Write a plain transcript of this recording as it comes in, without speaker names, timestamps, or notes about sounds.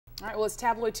All right, well, it's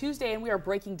Tabloid Tuesday, and we are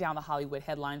breaking down the Hollywood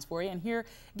headlines for you. And here,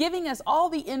 giving us all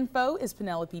the info, is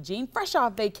Penelope Jean, fresh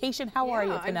off vacation. How are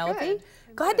you, Penelope?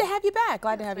 I'm Glad to have you back.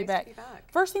 Glad to have you nice back. to be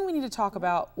back. First thing we need to talk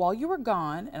about, while you were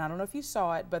gone, and I don't know if you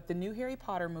saw it, but the new Harry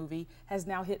Potter movie has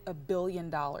now hit $1 billion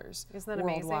Isn't that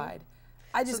worldwide.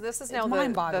 amazing? So this is now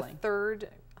the third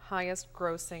highest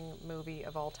grossing movie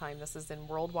of all time. This is in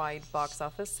worldwide box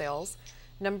office sales.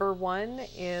 Number 1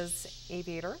 is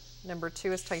Aviator. Number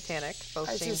 2 is Titanic,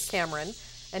 both James Cameron.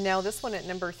 And now this one at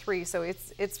number 3. So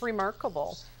it's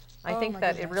remarkable. I think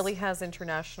that it really has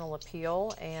international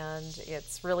appeal, and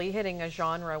it's really hitting a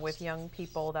genre with young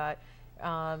people that,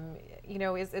 you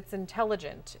know, it's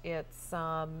intelligent. It's,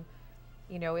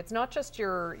 you know, it's not just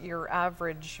your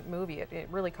average movie. It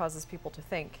really causes people to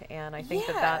think, and I think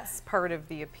that that's part of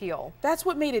the appeal. That's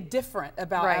what made it different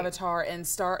about Avatar and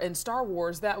Star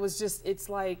Wars. That was just, it's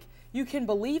like, you can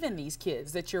believe in these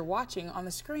kids that you're watching on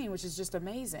the screen, which is just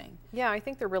amazing. Yeah, I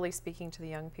think they're really speaking to the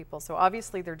young people, so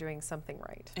obviously they're doing something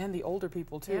right. And the older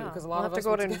people too, because a lot we'll of us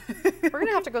we're going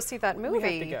to have to go see that movie. We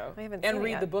have to go. I haven't and seen read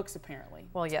it yet. The books, apparently.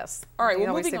 Well, yes. All right, well,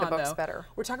 well, moving the on books though, better.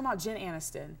 we're talking about Jen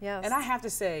Aniston. Yes. And I have to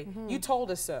say, you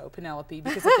told us so, Penelope,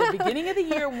 because at the beginning of the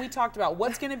year when we talked about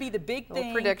what's going to be the big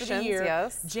thing for the year,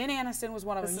 Jen Aniston was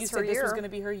one of them. You said this was going to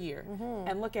be her year.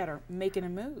 And look at her, making a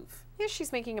move. Yeah,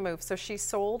 she's making a move. So she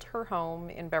sold her home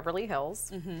in Beverly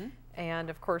Hills. And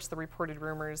of course the reported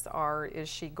rumors are, is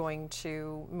she going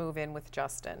to move in with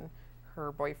Justin,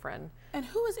 her boyfriend? And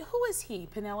who is he,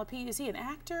 Penelope? Is he an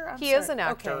actor? He is an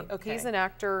actor. Okay. He's an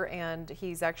actor, and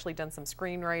he's actually done some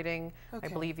screenwriting, I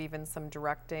believe even some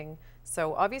directing.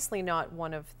 So obviously not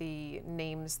one of the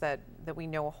names that we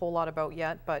know a whole lot about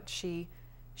yet, but she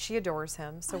adores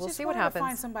him. So we'll see what happens.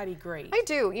 Find somebody great. I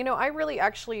do. You know, I really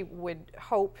actually would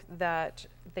hope that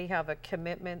they have a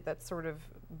commitment that sort of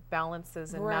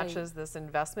balances and matches this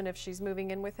investment if she's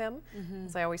moving in with him.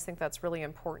 So I always think that's really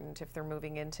important if they're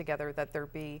moving in together, that there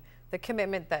be the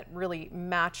commitment that really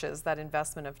matches that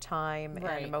investment of time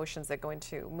and emotions that go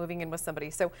into moving in with somebody.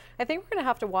 So I think we're going to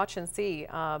have to watch and see.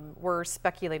 We're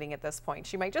speculating at this point.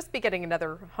 She might just be getting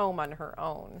another home on her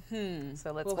own.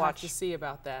 So let's we'll watch have to see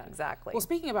about that. Exactly. Well,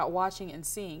 speaking about watching and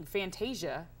seeing,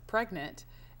 Fantasia pregnant.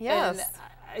 Yes.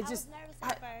 And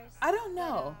I don't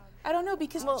know. I don't know,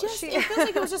 because it feels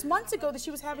like it was just months ago that she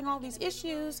was having all these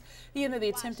issues, you know, the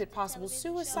attempted possible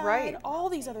suicide, all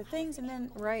these other things, and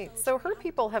then... So her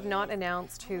people have not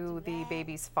announced who the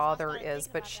baby's father is,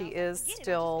 but she is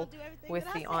still with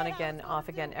the on-again,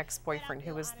 off-again ex-boyfriend,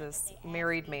 who was this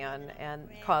married man and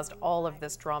caused all of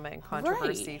this drama and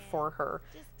controversy for her.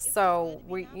 So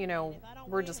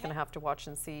we're just going to have to watch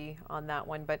and see on that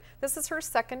one. But this is her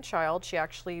second child.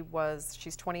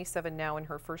 She's 27 now, and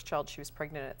her first child she was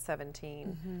pregnant at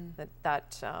 17.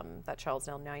 That child's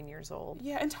now 9 years old.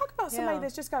 Yeah, and talk about somebody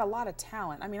that's just got a lot of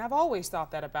talent. I mean, I've always thought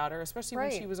that about her, especially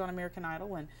when she was on American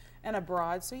Idol and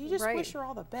abroad. So you just wish her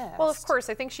all the best. Well, of course,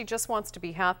 I think she just wants to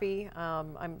be happy.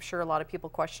 I'm sure a lot of people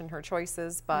question her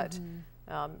choices, but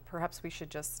perhaps we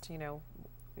should just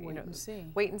wait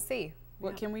and see.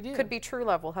 What can we do? Could be true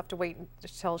love. We'll have to wait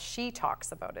until she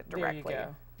talks about it directly. There you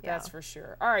go. That's for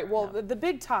sure. All right, well, the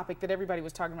big topic that everybody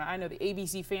was talking about, I know the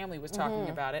ABC family was talking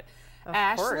about it.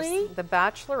 Of course, the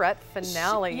Bachelorette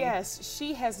finale. Yes,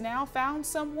 she has now found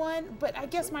someone, but I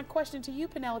guess my question to you,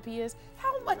 Penelope, is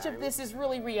how much of this is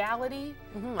really reality?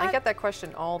 I get that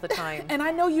question all the time. And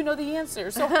I know you know the answer,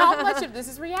 so how much of this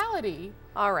is reality?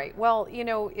 All right, well, you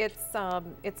know, it's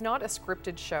not a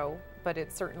scripted show, but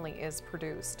it certainly is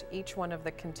produced. Each one of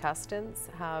the contestants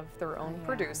have their own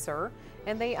producer,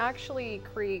 and they actually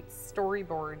create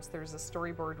storyboards. There's a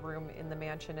storyboard room in the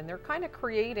mansion, and they're kind of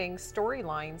creating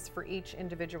storylines for each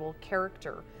individual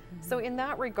character. So in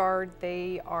that regard,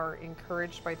 they are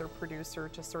encouraged by their producer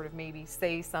to sort of maybe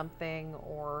say something,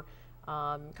 or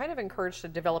kind of encouraged to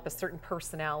develop a certain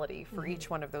personality for each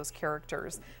one of those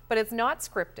characters. But it's not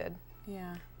scripted.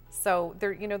 Yeah. So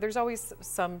there's always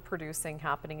some producing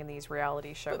happening in these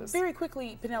reality shows. But very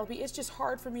quickly, Penelope, it's just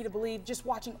hard for me to believe, just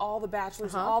watching all the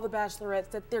Bachelors and all the Bachelorettes,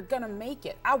 that they're gonna make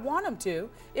it. I want them to,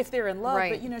 if they're in love,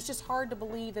 but it's just hard to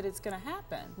believe that it's gonna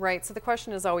happen. Right, so the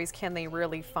question is always, can they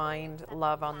really find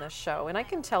love on this show? And I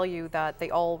can tell you that they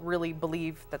all really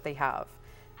believe that they have.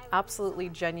 Absolutely,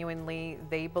 genuinely,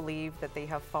 they believe that they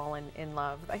have fallen in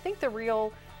love. I think the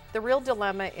real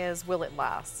dilemma is, will it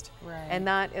last? And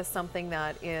that is something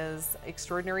that is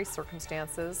extraordinary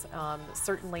circumstances,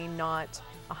 certainly not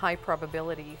a high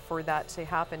probability for that to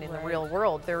happen in the real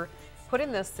world. They're put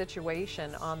in this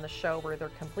situation on the show where they're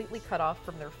completely cut off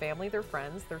from their family, their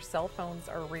friends, their cell phones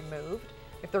are removed.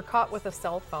 If they're caught with a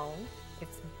cell phone,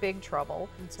 it's big trouble.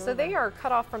 So they are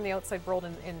cut off from the outside world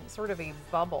in sort of a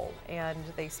bubble, and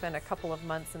they spend a couple of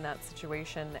months in that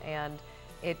situation, and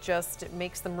it just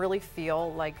makes them really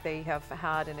feel like they have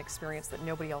had an experience that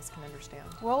nobody else can understand.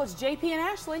 Well, it's JP and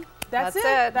Ashley. That's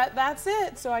it. That's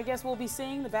it. So I guess we'll be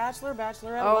seeing The Bachelor,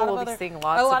 Bachelorette, we'll be seeing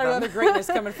lots a lot of other greatness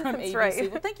coming from That's ABC.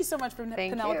 Right. Well, thank you so much,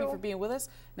 Penelope, for being with us.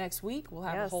 Next week, we'll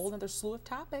have a whole other slew of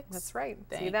topics. That's right.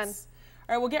 Thanks. See you then.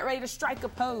 All right, we'll get ready to strike a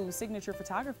pose. Signature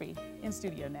photography in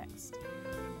studio next.